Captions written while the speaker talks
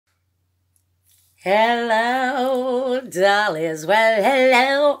Hello, darlings. Well,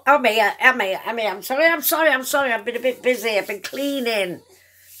 hello. I'm here. I'm sorry. I've been a bit busy. I've been cleaning.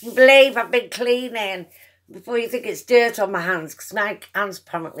 You believe I've been cleaning? Before you think it's dirt on my hands, because my hands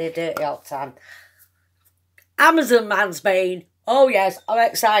apparently are dirty all the time. Amazon man's been. Oh, yes, I'm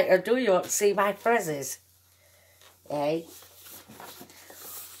excited. Do you want to see my Prezzys? Hey.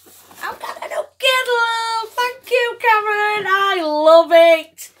 I've got a new kettle. Thank you, Karen. I love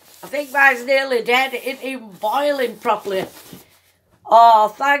it. I think mine's nearly dead. It isn't even boiling properly. Oh,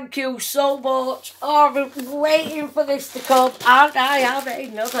 thank you so much. Oh, I've been waiting for this to come. And I have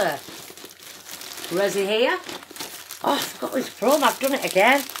another Prezzy here. Oh, I forgot this from. I've done it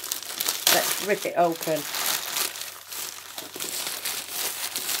again. Let's rip it open.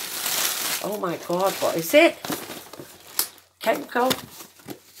 Oh my God, what is it? Chemical.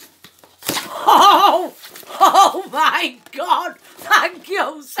 Oh my God, thank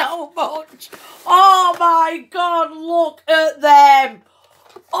you so much. Oh my God, look at them.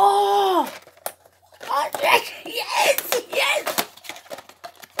 Oh yes.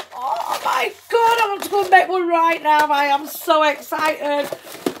 Oh my God, I want to go and make one right now. I am so excited.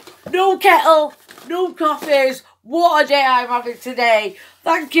 No kettle, no coffees. What a day I'm having today.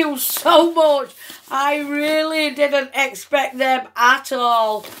 Thank you so much. I really didn't expect them at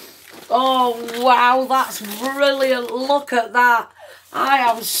all. Oh, wow, that's brilliant. Look at that. I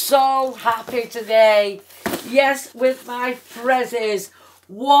am so happy today. Yes, with my Prezzys.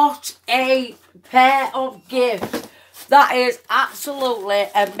 What a pair of gifts. That is absolutely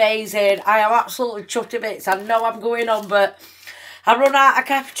amazing. I am absolutely chuffed to bits. I know I'm going on, but I run out of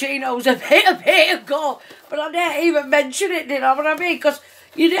cappuccinos a bit ago. But I didn't even mention it, you know what I mean? Because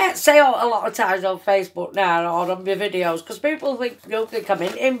you don't say a lot of times on Facebook now or on my videos because people think I'm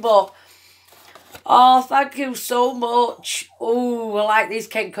in, but oh, thank you so much. Oh, I like these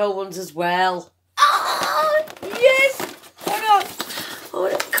Kenko ones as well. Oh, yes. I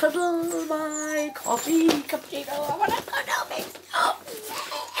want to cuddle my coffee cappuccino. I want to cuddle me. Oh,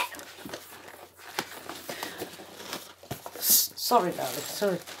 yeah. Sorry, darling.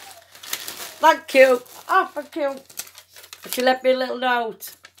 Sorry. Thank you. Oh, thank you. She left me a little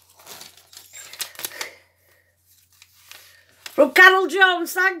note. From Carol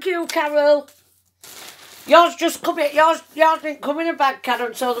Jones. Thank you, Carol. Yours just come in. Yours didn't come in a bag,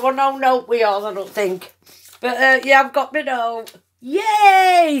 Karen, so there was no note with yours, I don't think. But yeah, I've got my note.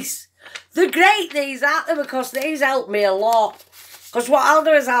 Yes! They're great, these, aren't they? Because these help me a lot. Because what I'll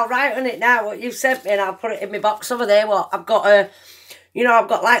do is I'll write on it now, what you've sent me, and I'll put it in my box over there. What I've got I've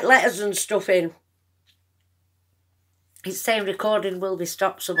got like letters and stuff in. It's saying recording will be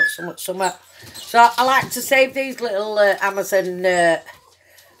stopped, so much. So I like to save these little Amazon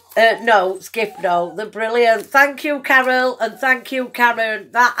notes, gift note. They're brilliant. Thank you, Carol, and thank you,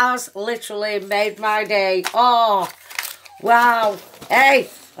 Karen. That has literally made my day. Oh, wow. Hey,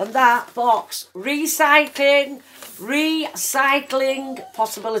 and that box. Recycling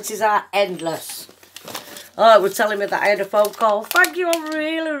possibilities are endless. Oh, it was telling me that I had a phone call. Thank you, I'm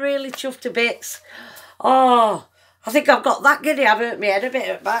really chuffed to bits. Oh, I think I've got that giddy. I've hurt my head a bit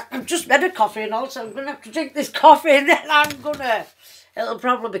at the back. I've just made a coffee and also I'm going to have to drink this coffee and then it'll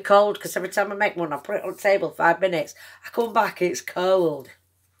probably be cold because every time I make one, I put it on the table 5 minutes. I come back, it's cold.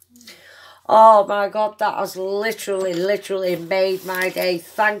 Oh my God, that has literally made my day.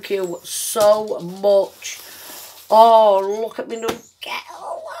 Thank you so much. Oh, look at me new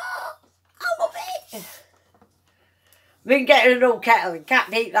kettle. I love it. I've been getting a new kettle. You can't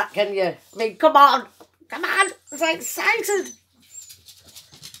beat that, can you? I mean, come on. I'm so excited.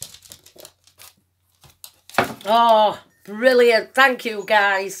 Oh, brilliant. Thank you,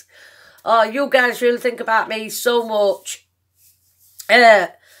 guys. Oh, you guys really think about me so much.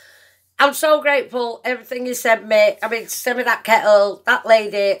 I'm so grateful. Everything you sent me. I mean, send me that kettle. That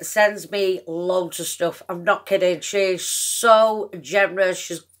lady sends me loads of stuff. I'm not kidding. She's so generous.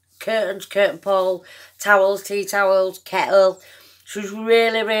 She's curtain pole, towels, tea towels, kettle. She's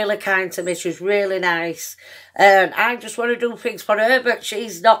really kind to me. She's really nice. And I just want to do things for her, but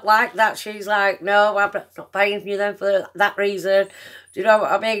she's not like that. She's like, no, I'm not paying you then for that reason. Do you know what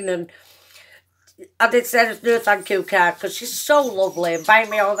I mean? And I did send her a thank you card because she's so lovely and buying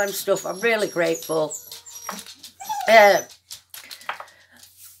me all them stuff. I'm really grateful. Right,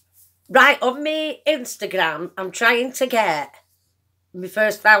 on my Instagram, I'm trying to get my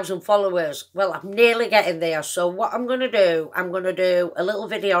first 1,000 followers. Well, I'm nearly getting there. So what I'm going to do a little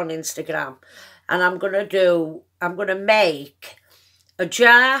video on Instagram and I'm going to make a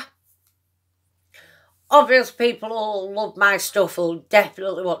jar. Obvious people who love my stuff will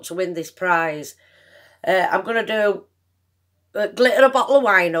definitely want to win this prize. I'm going to do glitter a bottle of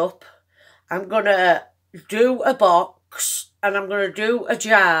wine up I'm going to do a box and I'm going to do a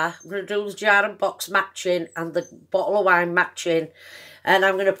jar. I'm going to do the jar and box matching and the bottle of wine matching. And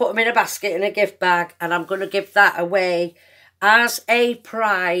I'm going to put them in a basket in a gift bag and I'm going to give that away as a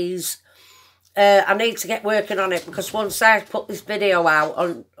prize. I need to get working on it because once I put this video out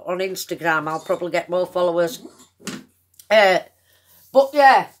on Instagram, I'll probably get more followers. But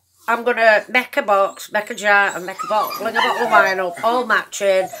yeah, I'm going to make a box, make a jar and make a bottle, bring a bottle of wine up, all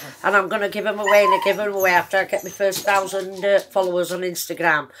matching. And I'm going to give them away and give them away after I get my first 1,000 followers on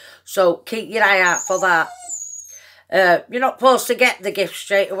Instagram. So keep your eye out for that. You're not supposed to get the gift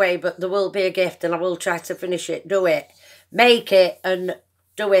straight away, but there will be a gift and I will try to finish it, do it, make it and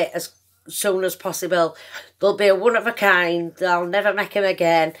do it as soon as possible. There'll be a one of a kind. I'll never make them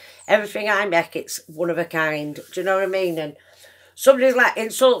again. Everything I make, it's one of a kind. Do you know what I mean? And somebody's like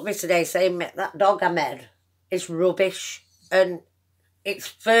insulted me today saying that dog I made is rubbish. And it's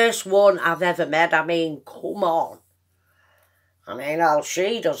first one I've ever made. I mean, come on. I mean, all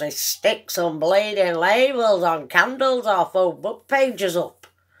she does is stick some bleeding labels on candles off old book pages up.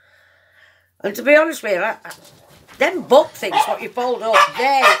 And to be honest with you, them book things, what you fold up,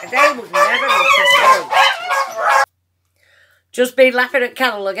 they would never interest me. Just been laughing at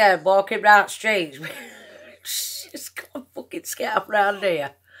Carol again, walking round streets. She's got a fucking scarf round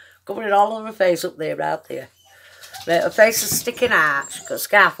here. Covering all of her face up there, round there. Her face is sticking out. She's got a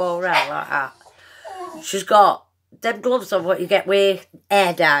scarf all round like that. She's got them gloves on what you get with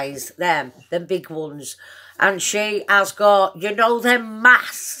air dyes, them big ones. And she has got, you know them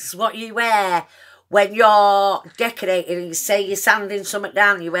masks, what you wear when you're decorating and you say you're sanding something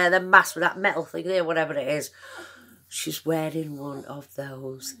down, you wear them masks with that metal thing there, whatever it is. She's wearing one of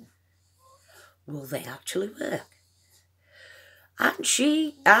those. Will they actually work?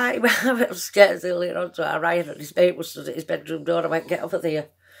 And I was scared earlier on, so I ran and his mate was stood at his bedroom door. I went, get over there.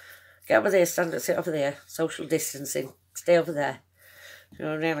 Get over there, sit over there. Social distancing. Stay over there. You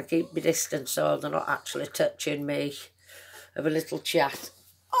know what I mean? I keep my distance so they're not actually touching me. Have a little chat.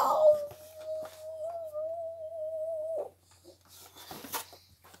 Oh!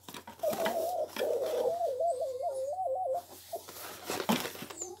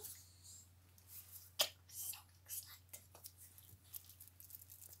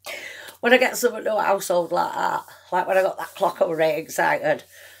 When I get something to a household like that, like when I got that clock, I was really excited.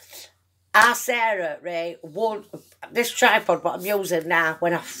 Our Sarah, Ray, this tripod, what I'm using now,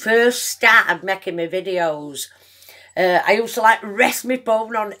 when I first started making my videos, I used to like rest my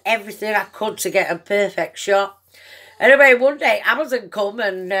phone on everything I could to get a perfect shot. Anyway, one day Amazon come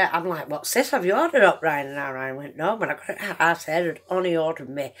and I'm like, what's this? Have you ordered up, Ryan? And Ryan went, no, when I got it, our Sarah had only ordered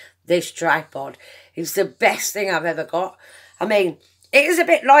me this tripod. It's the best thing I've ever got. I mean, it is a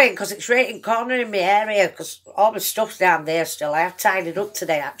bit annoying because it's right in corner in my area because all my stuff's down there still. I have tidied up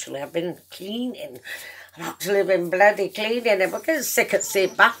today, actually. I've been cleaning. I've actually been bloody cleaning. I'm getting sick at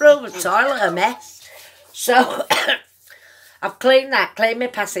seeing bathroom and toilet a mess. So, I've cleaned my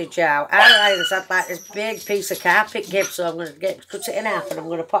passage out. I've had like this big piece of carpet gift, so I'm going to cut it in half and I'm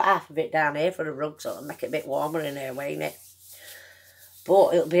going to put half of it down here for the rug so it'll make it a bit warmer in here, won't it?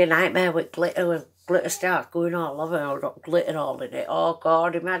 But it'll be a nightmare with glitter and glitter starts going all over. I've got glitter all in it. Oh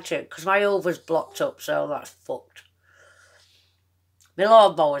God, imagine. Because my oven's blocked up, so that's fucked. My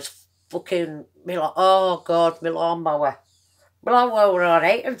lawnmower's fucking... oh God, my lawnmower. My lawnmower were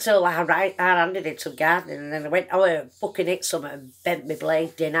alright until I handed it to gardening and then I went over and fucking hit something and bent my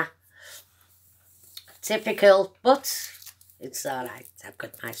blade dinner. Typical, but it's alright. I've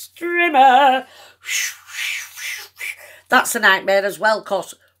got my strimmer. That's a nightmare as well,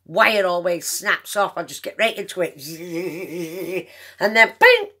 because wire always snaps off. I just get right into it. And then,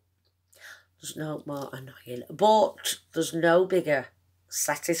 bing! There's no more annoying. But there's no bigger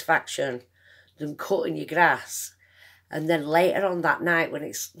satisfaction than cutting your grass. And then later on that night when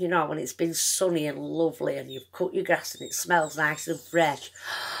it's, you know, when it's been sunny and lovely and you've cut your grass and it smells nice and fresh.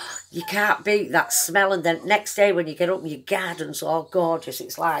 You can't beat that smell. And then next day when you get up and your garden's all gorgeous,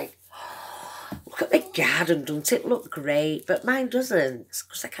 it's like, look at my garden, doesn't it look great? But mine doesn't,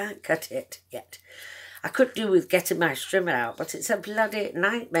 because I can't cut it yet. I could do with getting my strimmer out, but it's a bloody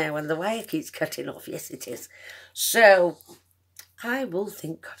nightmare when the wire keeps cutting off. Yes, it is. So, I will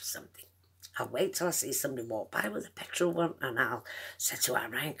think of something. I'll wait till I see somebody walk by with a petrol one, and I'll say to her,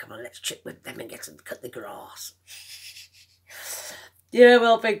 Ryan, come on, let's chip with them and get them to cut the grass. Yeah,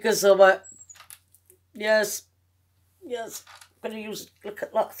 well, think of something. Yes. Yes. I'm going to use, look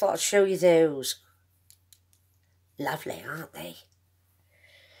at, look, I thought I'd show you those. Lovely, aren't they?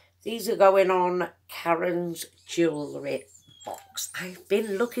 These are going on Karen's jewellery box. I've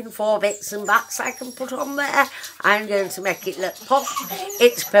been looking for bits and bats I can put on there. I'm going to make it look posh.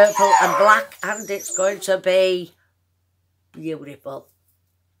 It's purple and black and it's going to be beautiful.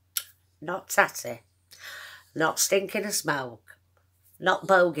 Not tatty. Not stinking of smoke. Not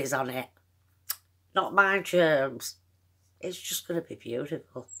bogies on it. Not my germs. It's just going to be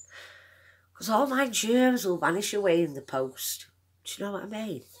beautiful. Because all my germs will vanish away in the post. Do you know what I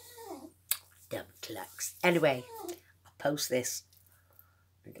mean? Dumb clucks. Anyway, I'll post this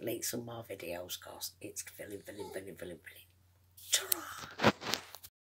and delete some more videos because it's filling. Ta-ra!